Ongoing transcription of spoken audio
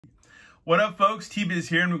What up, folks? T-Biz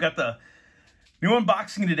here, and we got the new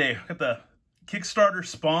unboxing today. We got the Kickstarter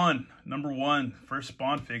Spawn #1 first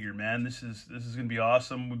Spawn figure, man. This is gonna be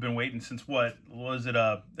awesome. We've been waiting since what was it?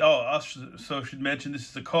 So I should mention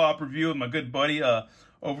this is a co-op review with my good buddy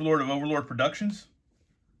Overlord of Overlord Productions.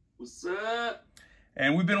 What's up?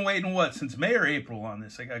 And we've been waiting what since May or April on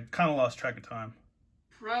this. I kind of lost track of time.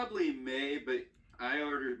 Probably May, but I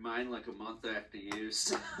ordered mine like a month after you.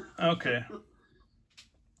 So. Okay.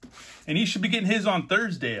 And he should be getting his on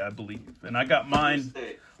Thursday, I believe. And I got mine.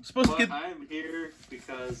 Thursday. Supposed to get. I'm here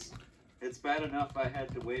because it's bad enough I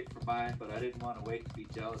had to wait for mine, but I didn't want to wait to be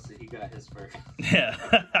jealous that he got his first. Yeah.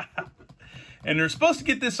 And they're supposed to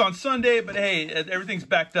get this on Sunday, but hey, everything's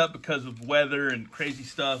backed up because of weather and crazy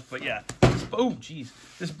stuff. But yeah. Oh, geez.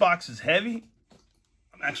 This box is heavy.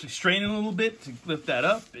 I'm actually straining a little bit to lift that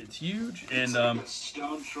up. It's huge. It's And like a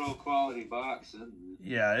Stone Troll quality box, isn't it?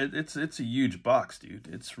 yeah, it's a huge box, dude.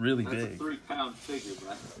 It's really big. That's a 3-pound figure,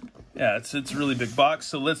 bro. Yeah, it's a really big box.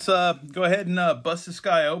 So let's go ahead and bust this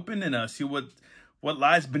guy open and see what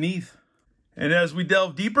lies beneath. And as we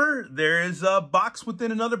delve deeper, there is a box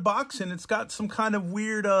within another box, and it's got some kind of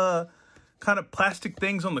weird kind of plastic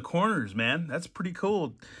things on the corners, man. That's pretty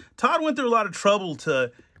cool. Todd went through a lot of trouble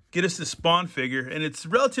to get us this Spawn figure, and it's a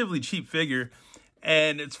relatively cheap figure.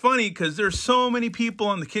 And it's funny because there's so many people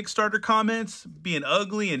on the Kickstarter comments being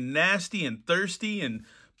ugly and nasty and thirsty and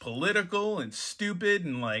political and stupid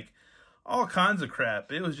and like all kinds of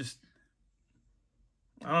crap. It was just,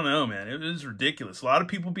 I don't know, man. It was ridiculous. A lot of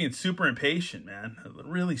people being super impatient, man.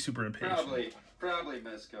 Really super impatient. Probably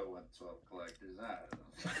Mesco 112 collectors. I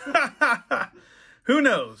don't know. Who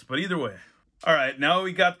knows? But either way. All right, now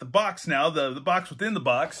we got the box now, the box within the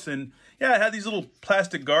box. And yeah, it had these little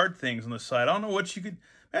plastic guard things on the side. I don't know what you could,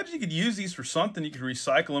 imagine you could use these for something. You could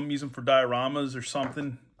recycle them, use them for dioramas or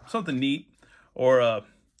something neat. Or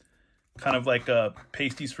kind of like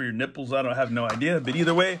pasties for your nipples. I have no idea. But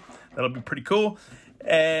either way, that'll be pretty cool.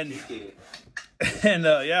 And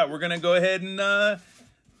yeah, we're going to go ahead and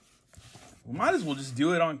we might as well just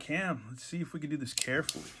do it on cam. Let's see if we can do this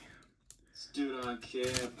carefully. Let's do it on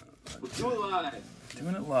cam. We'll do it live.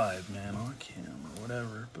 Doing it live, man, on cam or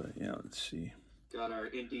whatever. But yeah, let's see. Got our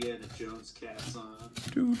Indiana Jones caps on.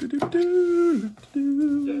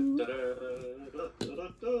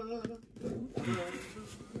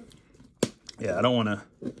 Yeah, I don't want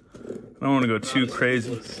to go too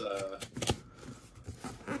crazy.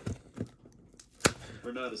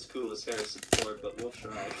 We're not as cool as Harrison Ford, but we'll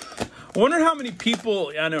try. I wonder how many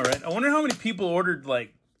people. Yeah, I know, right? I wonder how many people ordered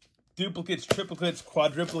like duplicates, triplicates,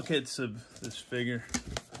 quadruplicates of this figure.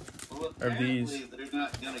 Well, apparently they're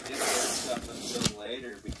not gonna get their stuff until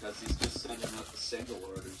later because he's just sending out the single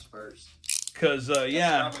orders first. Cause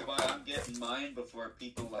yeah. That's probably why I'm getting mine before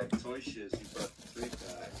people like Toy Shiz who brought the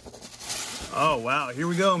 3-pack. Oh wow, here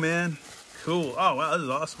we go, man. Cool. Oh wow, this is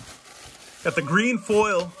awesome. Got the green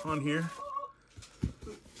foil on here.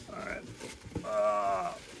 All right.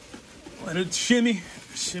 Let it shimmy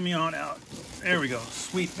on out. There we go.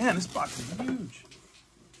 Sweet. Man, this box is huge.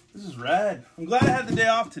 This is rad. I'm glad I had the day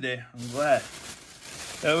off today. I'm glad.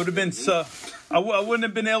 That would have been so... I wouldn't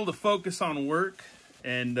have been able to focus on work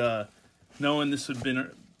and knowing this would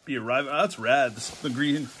be arriving. Oh, that's rad. The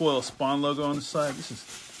green foil Spawn logo on the side. This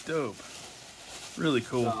is dope. Really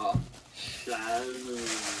cool. Oh,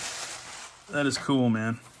 that is cool,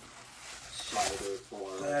 man.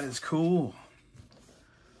 That is cool.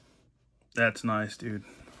 That's nice, dude.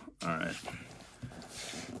 All right.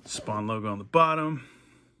 Spawn logo on the bottom.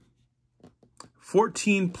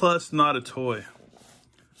 14 plus, not a toy.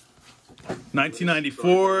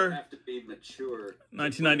 1994. Have to be mature.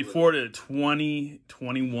 1994 to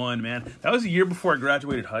 2021, man. That was a year before I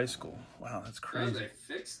graduated high school. Wow, that's crazy. Oh, they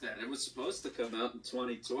fixed that. It was supposed to come out in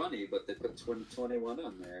 2020, but they put 2021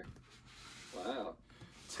 on there. Wow.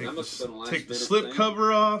 Take the slip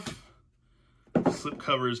cover off. Slip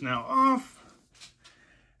cover is now off.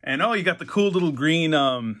 And oh, you got the cool little green,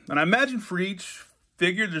 and I imagine for each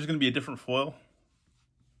figure there's going to be a different foil.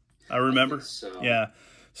 I remember. I think so. Yeah.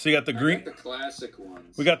 So you got the green. The classic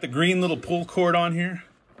ones. We got the green little pull cord on here.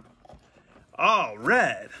 Oh,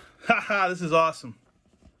 red. Haha, this is awesome.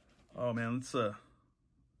 Oh man, let's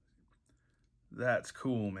that's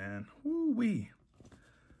cool, man. Woo-wee.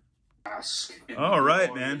 All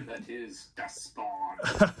right, man. That is Spawn.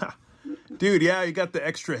 Dude, yeah, you got the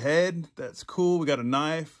extra head. That's cool. We got a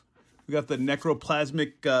knife. We got the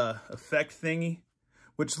necroplasmic effect thingy,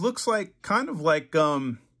 which looks like kind of like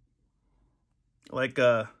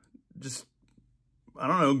just I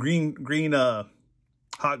don't know, green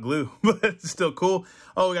hot glue, but it's still cool.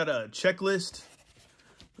 Oh, we got a checklist.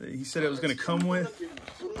 He said it was going to come with.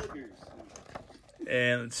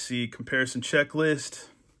 And let's see, comparison checklist.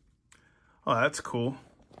 Oh, that's cool.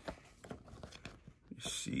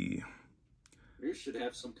 Let's see. You should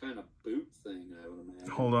have some kind of boot thing, I would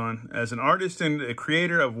imagine. Hold on. As an artist and a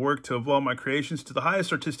creator, I've worked to evolve my creations to the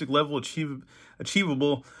highest artistic level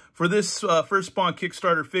achievable. For this first Spawn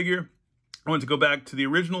Kickstarter figure, I want to go back to the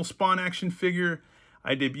original Spawn action figure.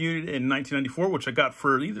 I debuted in 1994, which I got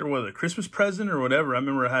for either a Christmas present or whatever. I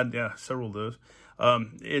remember I had several of those.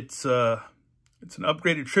 It's an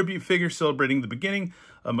upgraded tribute figure celebrating the beginning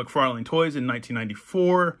of McFarlane Toys in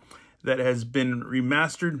 1994 that has been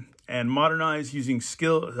remastered and modernized using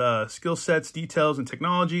skill sets, details, and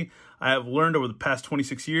technology I have learned over the past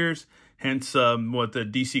 26 years. Hence, the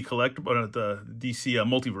DC collectible, the DC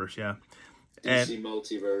multiverse, yeah. DC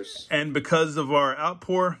multiverse. And because of our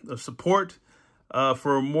outpour of support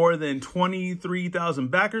for more than 23,000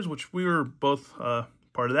 backers, which we were both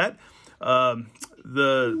part of that,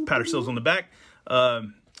 the pat ourselves on the back.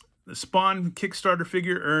 The Spawn Kickstarter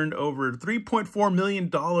figure earned over $3.4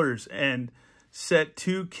 million and set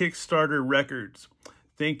 2 Kickstarter records.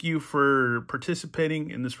 Thank you for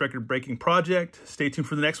participating in this record-breaking project. Stay tuned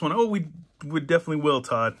for the next one. Oh, we definitely will,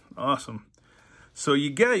 Todd. Awesome. So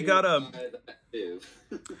you got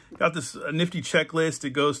this nifty checklist.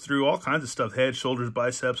 It goes through all kinds of stuff: head, shoulders,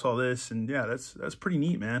 biceps, all this, and yeah, that's pretty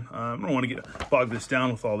neat, man. I don't want to get bogged this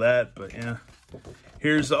down with all that, but yeah.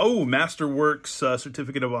 Here's Masterworks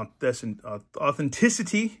certificate of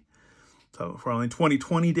authenticity. So for only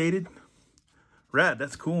 2020 dated. Rad,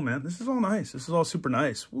 that's cool, man. This is all nice. This is all super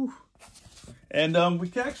nice. Woo. And we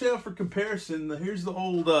can actually have for comparison. Here's the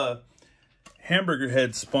old hamburger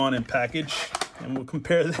head Spawn in package, and we'll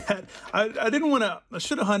compare that. I didn't want to. I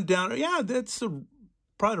should have hunted down. Yeah, that's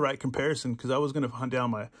probably the right comparison, because I was going to hunt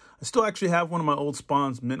down I still actually have one of my old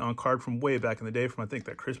Spawns mint on card from way back in the day, from I think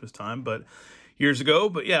that Christmas time, but years ago.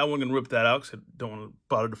 But yeah, I wasn't going to rip that out because I don't want to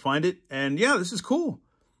bother to find it. And yeah, this is cool.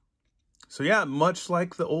 So yeah, much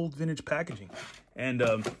like the old vintage packaging. And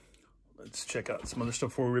let's check out some other stuff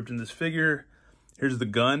before we ripped in this figure. Here's the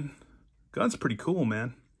gun. Gun's pretty cool,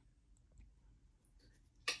 man.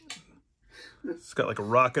 It's got like a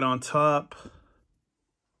rocket on top.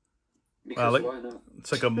 Because why not?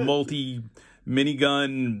 It's like a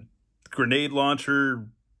multi-minigun, grenade launcher,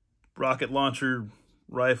 rocket launcher,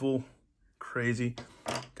 rifle. Crazy.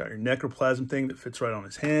 Got your necroplasm thing that fits right on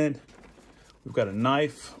his hand. We've got a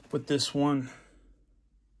knife with this one.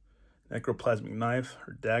 Necroplasmic knife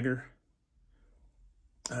or dagger.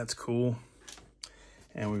 That's cool.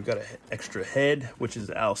 And we've got an extra head, which is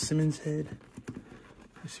Al Simmons' head.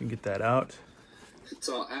 So you can get that out. It's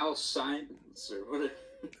all Al Simmons or whatever.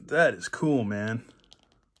 That is cool, man.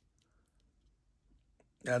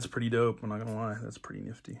 That's pretty dope, I'm not gonna lie. That's pretty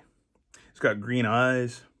nifty. It's got green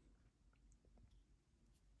eyes.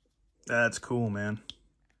 That's cool, man.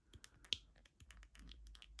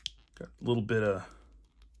 Got a little bit of,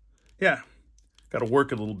 yeah, got to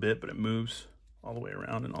work a little bit, but it moves all the way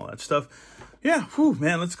around and all that stuff. Yeah, whew,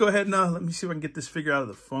 man, let's go ahead and let me see if I can get this figure out of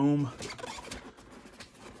the foam.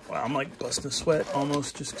 Wow, I'm like busting a sweat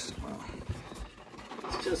almost just because, wow.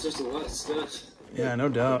 It's because there's a lot of stuff. Yeah, no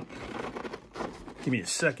doubt. Give me a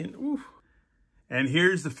second. Ooh. And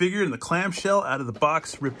here's the figure in the clamshell out of the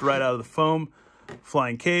box, ripped right out of the foam.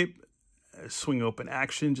 Flying cape, swing open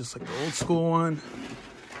action, just like the old school one.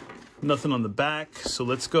 Nothing on the back, so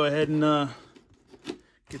let's go ahead and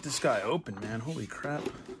get this guy open, man. Holy crap.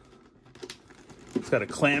 It's got a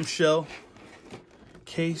clamshell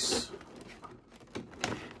case.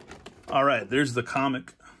 All right, there's the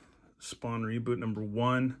comic Spawn reboot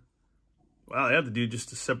 #1. Wow, I have to do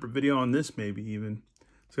just a separate video on this, maybe even.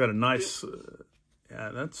 It's got a nice, yeah,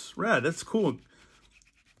 that's rad. That's cool.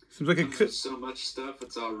 Seems like it could. So much stuff.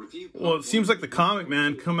 It's all review. Well, it seems like the comic,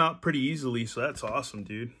 man, come out pretty easily, so that's awesome,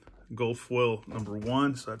 dude. Gold foil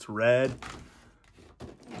 #1, so that's rad.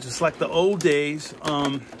 Just like the old days.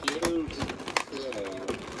 Let me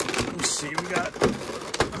see, we got.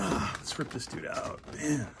 Let's rip this dude out,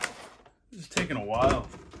 man. This is taking a while.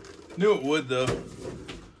 Knew it would, though.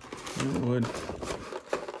 Knew it would.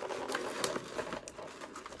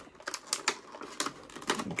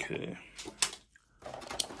 Okay.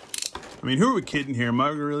 I mean, who are we kidding here? Am I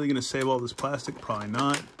really going to save all this plastic? Probably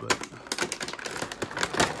not, but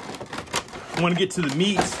I want to get to the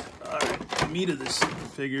meat. All right, the meat of this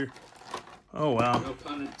figure. Oh, wow. No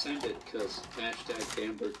pun intended, because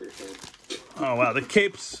 #hamburger head. Oh, wow. The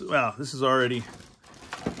capes. Wow, this is already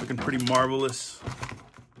looking pretty marvelous.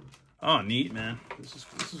 Oh, neat, man. This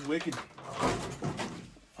is wicked.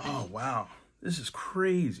 Oh, wow. This is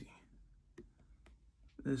crazy.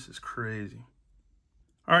 This is crazy.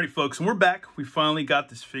 Alrighty, folks, and we're back. We finally got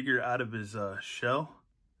this figure out of his shell.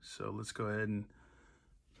 So let's go ahead and...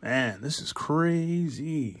 Man, this is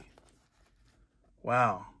crazy.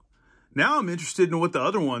 Wow. Now I'm interested in what the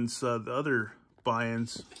other ones, the other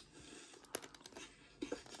buy-ins.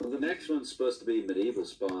 Well, the next one's supposed to be medieval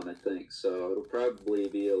Spawn, I think. So it'll probably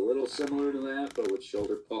be a little similar to that, but with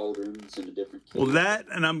shoulder pauldrons and a different case. Well, that,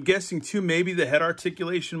 and I'm guessing, too, maybe the head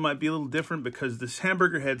articulation might be a little different because this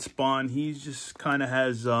hamburger head Spawn, he just kind of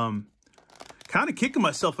has, kind of kicking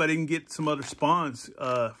myself I didn't get some other Spawns,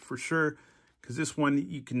 for sure. Because this one,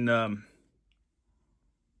 you can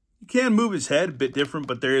move his head a bit different,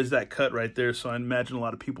 but there is that cut right there. So I imagine a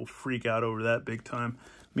lot of people freak out over that big time.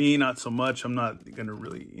 Me, not so much. I'm not going to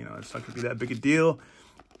really, you know, it's not going to be that big a deal.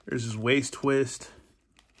 There's his waist twist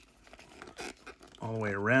all the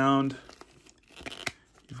way around.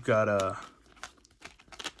 You've got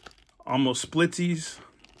almost splitsies,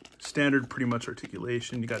 standard pretty much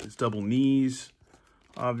articulation. You got his double knees,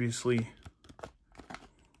 obviously.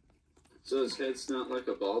 So his head's not like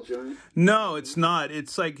a ball joint? No, it's not.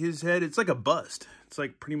 It's like his head, it's like a bust. It's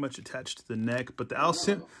like pretty much attached to the neck. But the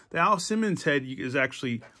Al Simmons head is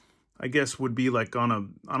actually, I guess, would be like on a,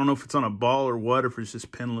 I don't know if it's on a ball or what, or if it's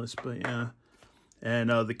just pinless, but yeah. And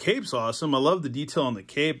the cape's awesome. I love the detail on the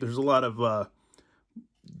cape. There's a lot of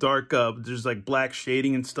dark, there's like black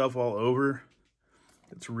shading and stuff all over.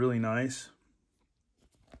 It's really nice.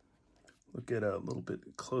 Look at a little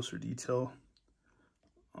bit closer detail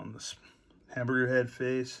on this hamburger head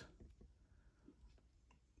face.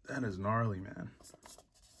 That is gnarly, man.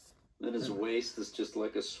 And his waist is just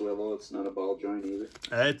like a swivel. It's not a ball joint either.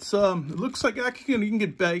 It's it looks like you can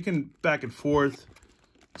get back, you can back and forth.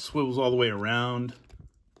 Swivels all the way around.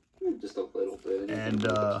 Just a little bit. And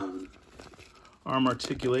arm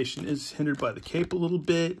articulation is hindered by the cape a little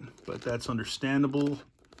bit, but that's understandable.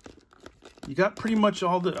 You got pretty much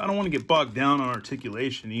all the... I don't want to get bogged down on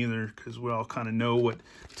articulation either, because we all kind of know what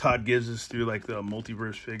Todd gives us through like the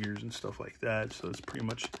multiverse figures and stuff like that. So it's pretty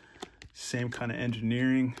much same kind of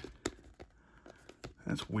engineering.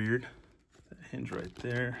 That's weird. That hinge right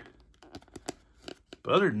there.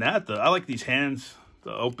 But other than that, though, I like these hands.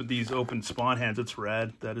 These open Spawn hands. It's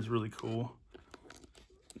rad. That is really cool.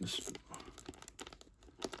 Let's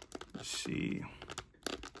see.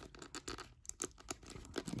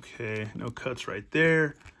 Okay, no cuts right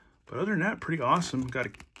there. But other than that, pretty awesome. Got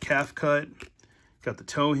a calf cut. Got the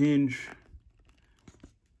toe hinge.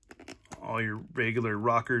 All your regular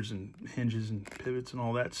rockers and hinges and pivots and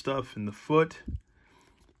all that stuff in the foot.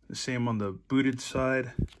 The same on the booted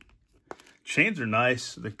side. Chains are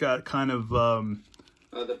nice. They've got kind of... Are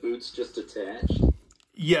the boots just attached?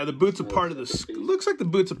 Yeah, the boot's a part of the... Looks like the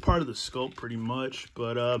boot's a part of the sculpt pretty much.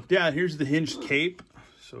 But yeah, here's the hinged cape.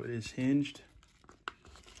 So it is hinged.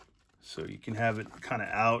 So you can have it kind of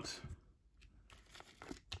out.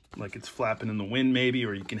 Like it's flapping in the wind maybe.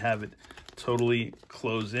 Or you can have it totally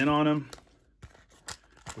close in on him.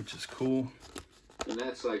 Which is cool. And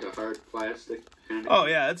that's like a hard plastic kind of... Oh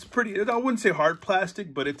yeah, it's pretty... I wouldn't say hard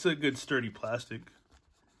plastic, but it's a good sturdy plastic.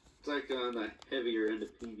 It's like on the heavier end of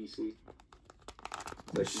PVC.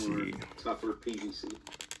 It's like more tougher PVC.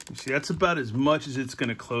 You see, that's about as much as it's going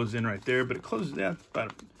to close in right there. But it closes... Yeah,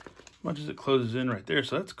 about as much as it closes in right there.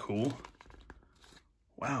 So that's cool.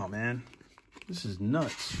 Wow, man. This is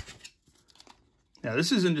nuts. Now,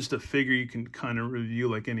 this isn't just a figure you can kind of review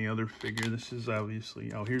like any other figure. This is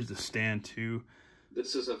obviously... Oh, here's the stand, too.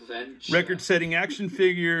 This is a Venture. Record-setting action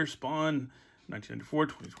figure. Spawn, 1994,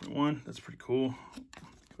 2021. That's pretty cool.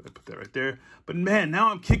 I put that right there. But man, now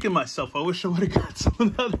I'm kicking myself. I wish I would have got some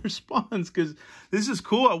of the other Spawns because this is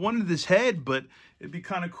cool. I wanted this head, but it'd be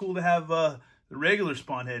kind of cool to have the regular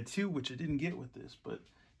Spawn head too, which I didn't get with this. But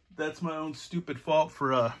that's my own stupid fault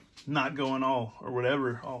for not going all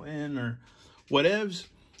in or whatevs.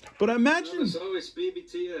 But I imagine... Well, it's always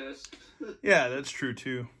BBTS. Yeah, that's true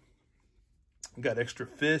too. Got extra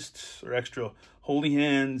fists or extra holy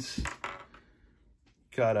hands.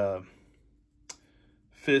 Got a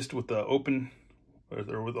fist with the open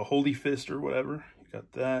or with a holy fist or whatever. You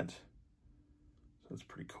got that. So that's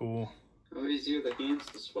pretty cool. How easy are the hands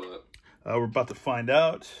to swap? We're about to find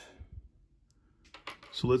out.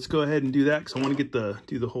 So let's go ahead and do that because I want to get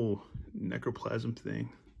do the whole necroplasm thing.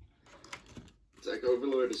 It's like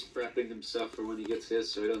Overlord is prepping himself for when he gets his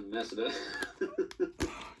so he doesn't mess it up.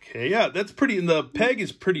 Okay, yeah, that's pretty, and the peg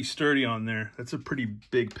is pretty sturdy on there. That's a pretty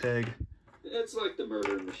big peg. It's like the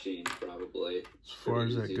murder machine, probably. As far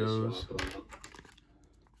as that goes. So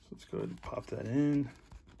let's go ahead and pop that in.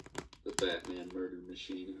 The Batman murder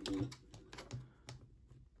machine.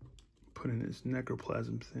 Put in his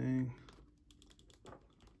necroplasm thing.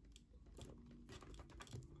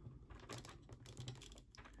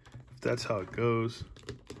 that's how it goes.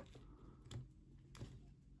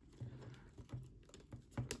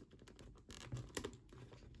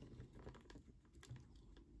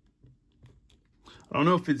 I don't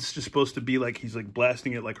know if it's just supposed to be like he's like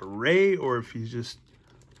blasting it like a ray, or if he's just,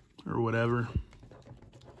 or whatever.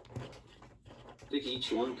 I think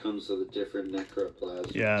each one comes with a different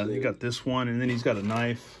necroplasm. Yeah, too. you got this one, and then he's got a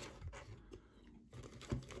knife.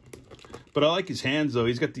 But I like his hands though.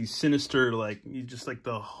 He's got these sinister, like, he's just like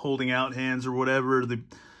the holding out hands or whatever.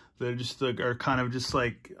 They're just are kind of just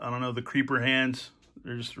like, I don't know, the creeper hands.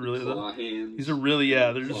 They're just really, claw hands. These are really,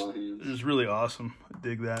 yeah, they're hands. just really awesome. I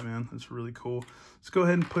dig that, man. That's really cool. Let's go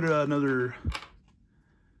ahead and put another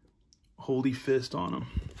holy fist on him,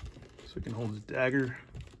 so he can hold his dagger,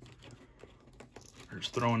 or his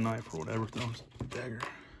throwing knife, or whatever. Throw his dagger.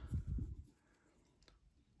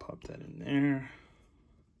 Pop that in there.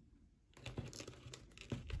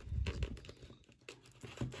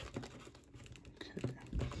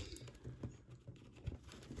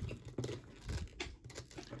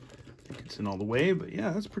 In all the way, but yeah,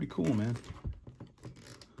 that's pretty cool, man.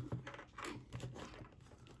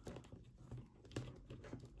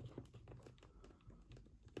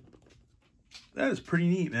 That is pretty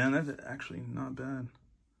neat, man. That's actually not bad.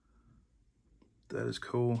 That is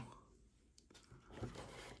cool.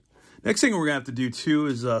 Next thing we're gonna have to do too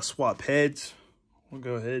is swap heads. We'll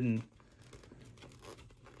go ahead and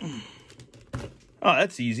oh,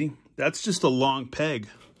 that's easy. That's just a long peg,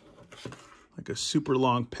 like a super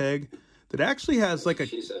long peg. That actually has like a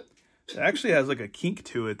kink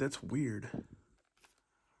to it. That's weird.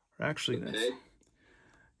 Or actually,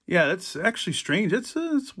 that's actually strange.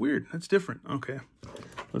 It's weird. That's different. Okay,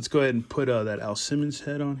 let's go ahead and put that Al Simmons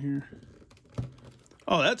head on here.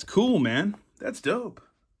 Oh, that's cool, man. That's dope.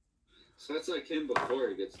 So that's like him before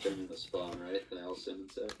he gets turned into Spawn, right? The Al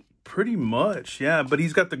Simmons head. Pretty much, yeah. But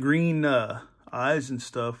he's got the green eyes and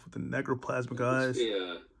stuff with the necroplasmic eyes.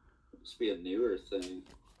 Must be a newer thing.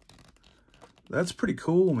 That's pretty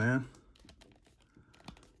cool, man.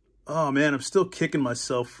 Oh, man, I'm still kicking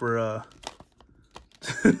myself for...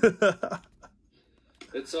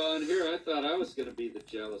 It's on here. I thought I was going to be the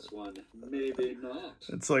jealous one. Maybe not.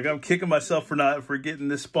 It's like I'm kicking myself for getting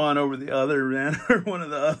this Spawn over the other, man. Or one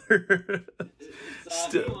of the other.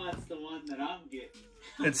 He wants the one that I'm getting.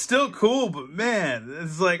 It's still cool, but, man,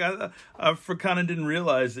 it's like I kind of didn't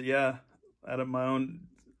realize that, yeah, out of my own...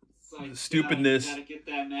 Like, stupidness. You gotta get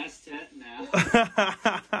that mess tent now.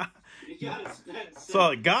 You gotta spend. That's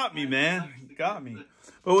all it got me, man. It got me.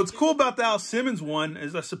 But what's cool about the Al Simmons one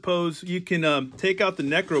is, I suppose, you can take out the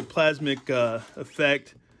necroplasmic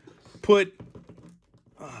effect, put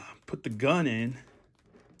the gun in,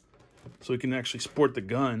 so we can actually sport the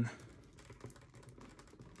gun.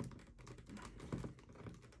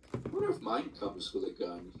 I wonder if mine comes with a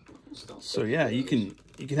gun. So yeah, you can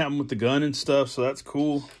have them with the gun and stuff. So that's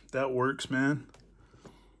cool. That works, man.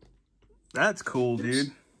 That's cool,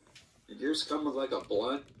 dude. Did yours come with like a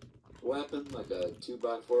blunt weapon, like a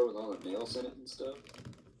 2x4 with all the nails in it and stuff?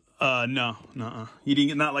 No, nuh-uh. You didn't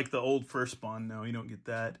get, not like the old first Spawn. No, you don't get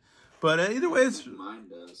that. But either way, mine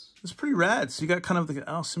does. It's pretty rad. So you got kind of like an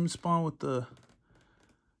Al Simmons Spawn with the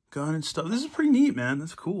gun and stuff. This is pretty neat, man.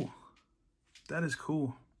 That's cool. That is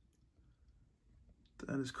cool.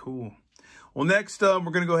 That is cool. Well, next, we're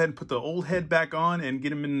going to go ahead and put the old head back on and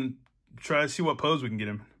get him in, try to see what pose we can get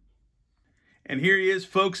him. And here he is,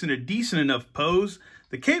 folks, in a decent enough pose.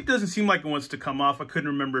 The cape doesn't seem like it wants to come off. I couldn't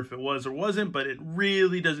remember if it was or wasn't, but it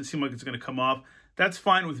really doesn't seem like it's going to come off. That's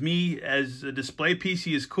fine with me. As a display piece,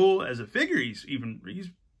 he is cool. As a figure, he's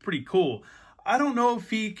pretty cool. I don't know if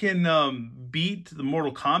he can beat the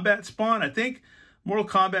Mortal Kombat Spawn. I think Mortal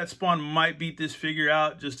Kombat Spawn might beat this figure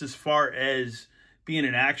out just as far as being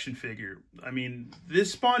an action figure. I mean,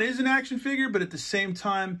 this Spawn is an action figure, but at the same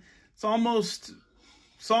time, it's almost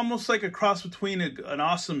like a cross between an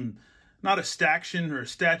awesome, not a staction or a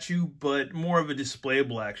statue, but more of a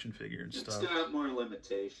displayable action figure and stuff. It's got more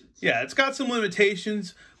limitations. Yeah, it's got some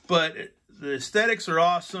limitations, but the aesthetics are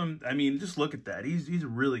awesome. I mean, just look at that. He's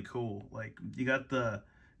really cool. Like, you got the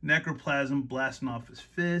necroplasm blasting off his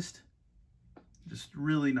fist. Just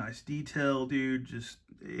really nice detail, dude. Just,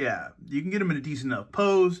 yeah, you can get him in a decent enough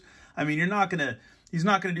pose. I mean, he's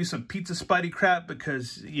not gonna do some Pizza Spidey crap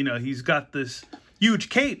because, you know, he's got this huge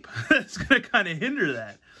cape. That's gonna kind of hinder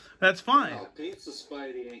that. That's fine. No, Pizza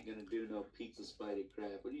Spidey ain't gonna do no Pizza Spidey crap.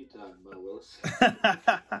 What are you talking about, Willis?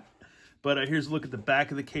 But here's a look at the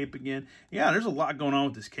back of the cape again. Yeah, there's a lot going on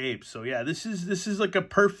with this cape. So yeah, this is like a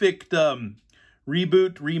perfect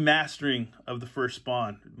reboot, remastering of the first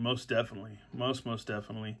Spawn. Most definitely. Most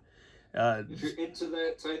definitely. If you're into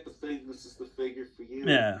that type of thing, this is the figure for you.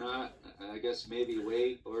 Yeah. Not guess maybe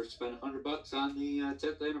wait or spend $100 on the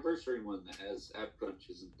 10th anniversary one that has app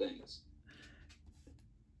crunches and things.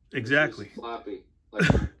 Exactly. Floppy. Like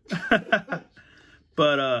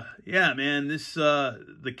But yeah, man, this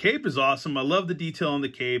the cape is awesome. I love the detail on the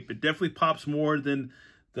cape. It definitely pops more than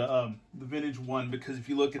the vintage one, because if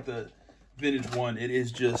you look at the vintage one, it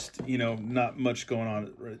is just, you know, not much going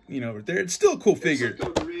on, right, you know, right there. It's still a cool figure. It's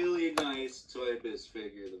like a really nice Toy Biz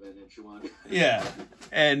figure, the vintage one. Yeah,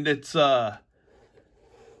 and it's yeah,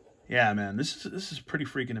 man, this is pretty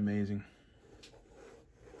freaking amazing.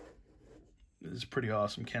 This is pretty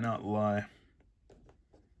awesome, cannot lie.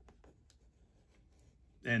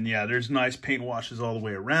 And yeah, there's nice paint washes all the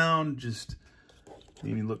way around. Just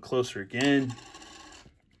maybe look closer again.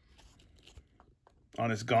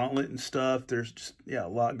 On his gauntlet and stuff, there's just, yeah, a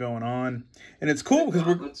lot going on. And it's cool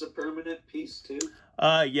because it's a permanent piece too.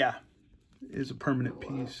 Yeah, it is a permanent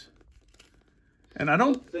piece. And I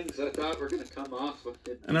don't... Things I thought were going to come off with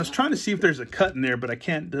it. And I was trying to see if there's a cut in there, but I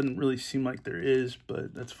can't. Doesn't really seem like there is,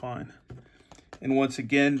 but that's fine. And once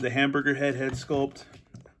again, the hamburger head sculpt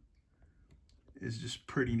is just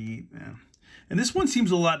pretty neat, man. And this one seems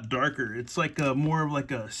a lot darker. It's like more of like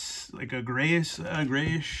a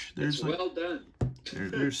grayish. There's it's like, well done.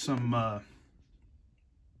 There's some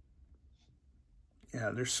yeah,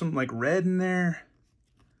 there's some like red in there.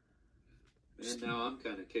 And now I'm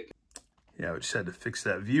kind of kicking. Yeah, we just had to fix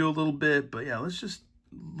that view a little bit, but yeah, let's just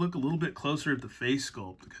look a little bit closer at the face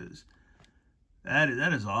sculpt, because that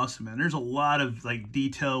is awesome, man. There's a lot of like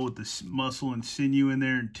detail with this muscle and sinew in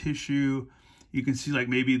there and tissue. You can see like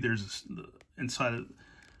maybe there's inside of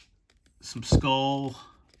some skull.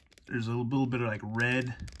 There's a little bit of like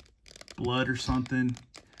red blood or something.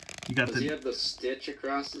 You got Does he have the stitch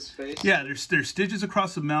across his face? Yeah, there's stitches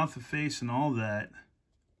across the mouth, the face, and all that.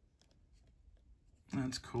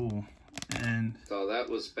 That's cool. And so that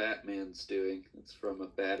was Batman's doing. It's from a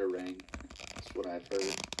Batarang. That's what I've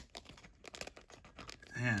heard.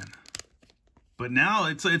 Man. But now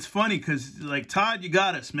it's funny because, like, Todd, you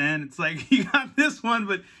got us, man. It's like you got this one,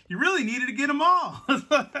 but you really needed to get them all.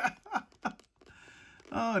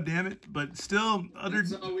 Oh, damn it. But still,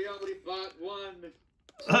 so we only bought one.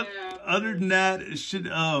 Other than that, it should...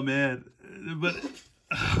 Oh, man. But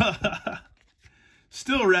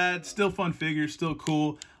still rad, still fun figure, still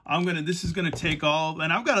cool. This is gonna take all...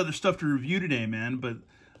 And I've got other stuff to review today, man, but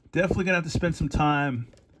definitely gonna have to spend some time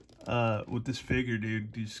with this figure,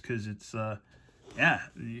 dude, just because it's... yeah,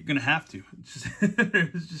 you're gonna have to.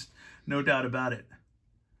 There's just no doubt about it.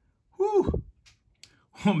 Whew.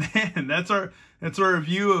 Oh man, that's our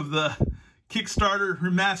review of the Kickstarter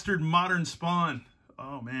remastered modern Spawn.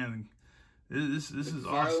 Oh man, this is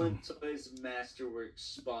awesome. Toys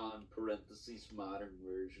Masterworks Spawn (modern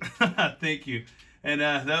version). Thank you. And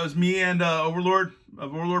that was me and Overlord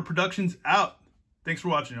of Overlord Productions out. Thanks for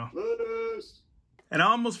watching, y'all. And I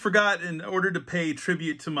almost forgot, in order to pay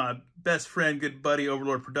tribute to my best friend, good buddy,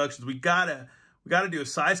 Overlord Productions, we gotta do a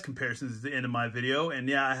size comparison at the end of my video. And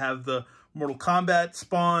yeah, I have the Mortal Kombat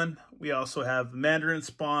Spawn. We also have the Mandarin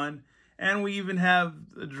Spawn. And we even have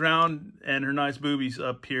the Drowned and her nice boobies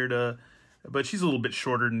up here but she's a little bit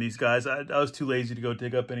shorter than these guys. I was too lazy to go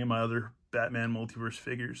dig up any of my other Batman Multiverse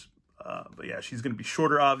figures. But yeah, she's gonna be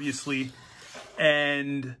shorter, obviously.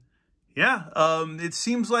 And yeah, it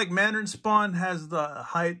seems like Mandarin Spawn has the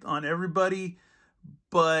height on everybody,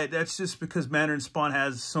 but that's just because Mandarin Spawn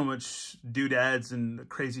has so much doodads and the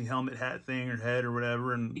crazy helmet hat thing or head or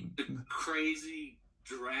whatever, and the crazy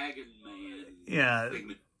dragon man. Yeah,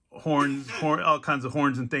 horns, all kinds of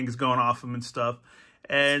horns and things going off them and stuff.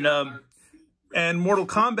 And Mortal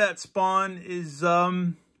Kombat Spawn is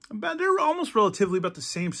they're almost relatively about the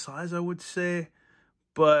same size, I would say.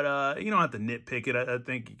 But you don't have to nitpick it. I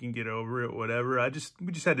think you can get over it, whatever.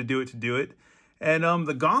 We just had to do it to do it. And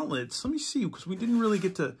the gauntlets, let me see, because we didn't really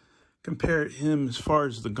get to compare him as far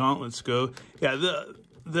as the gauntlets go. Yeah,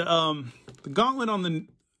 the gauntlet on the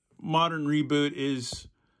modern reboot is,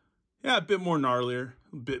 yeah, a bit more gnarlier,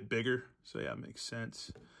 a bit bigger. So yeah, it makes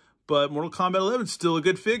sense. But Mortal Kombat 11 is still a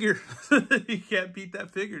good figure. You can't beat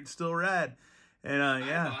that figure. It's still rad. And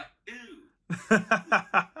yeah.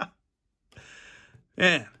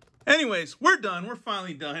 Yeah. Anyways, we're done. We're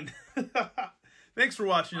finally done. Thanks for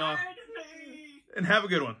watching, y'all. And have a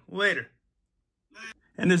good one. Later.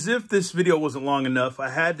 And as if this video wasn't long enough, I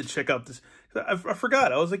had to check out this. I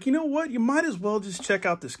forgot. I was like, you know what? You might as well just check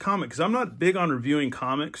out this comic, because I'm not big on reviewing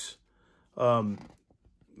comics.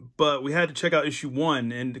 But we had to check out issue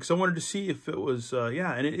 1, and because I wanted to see if it was,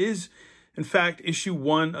 yeah, and it is, in fact, issue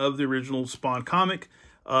 1 of the original Spawn comic,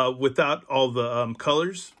 without all the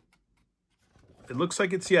colors. it looks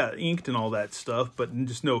like it's, yeah, inked and all that stuff, but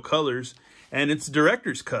just no colors. And it's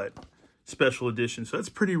director's cut special edition, so that's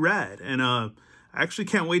pretty rad. And I actually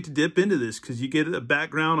can't wait to dip into this because you get a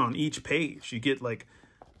background on each page. You get like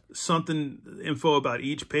something, info about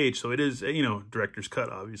each page. So it is, you know, director's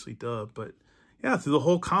cut, obviously, duh. But yeah, through the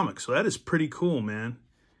whole comic. So that is pretty cool, man.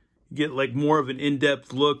 You get like more of an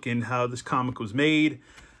in-depth look in how this comic was made.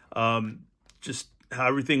 Just how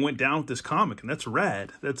everything went down with this comic, and that's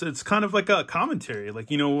rad. It's kind of like a commentary, like,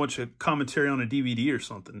 you know, watch a commentary on a DVD or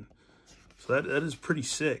something. So that is pretty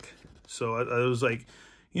sick. So I was like,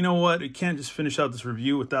 you know what, we can't just finish out this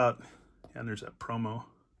review without, and there's that promo.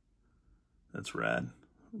 That's rad.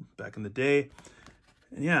 Back in the day.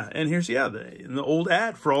 And yeah, and here's, yeah, the old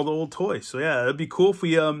ad for all the old toys. So yeah, it'd be cool if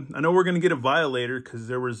we, I know we're going to get a Violator because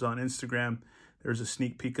there was on Instagram, there's a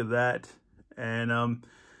sneak peek of that. And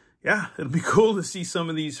yeah, it'll be cool to see some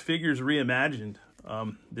of these figures reimagined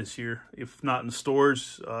this year, if not in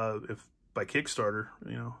stores, if by Kickstarter,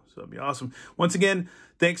 you know, so it'd be awesome. Once again,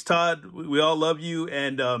 thanks, Todd. We all love you,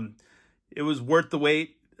 and it was worth the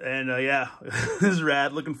wait. And yeah, this is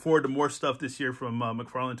rad. Looking forward to more stuff this year from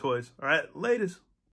McFarlane Toys. All right, latest.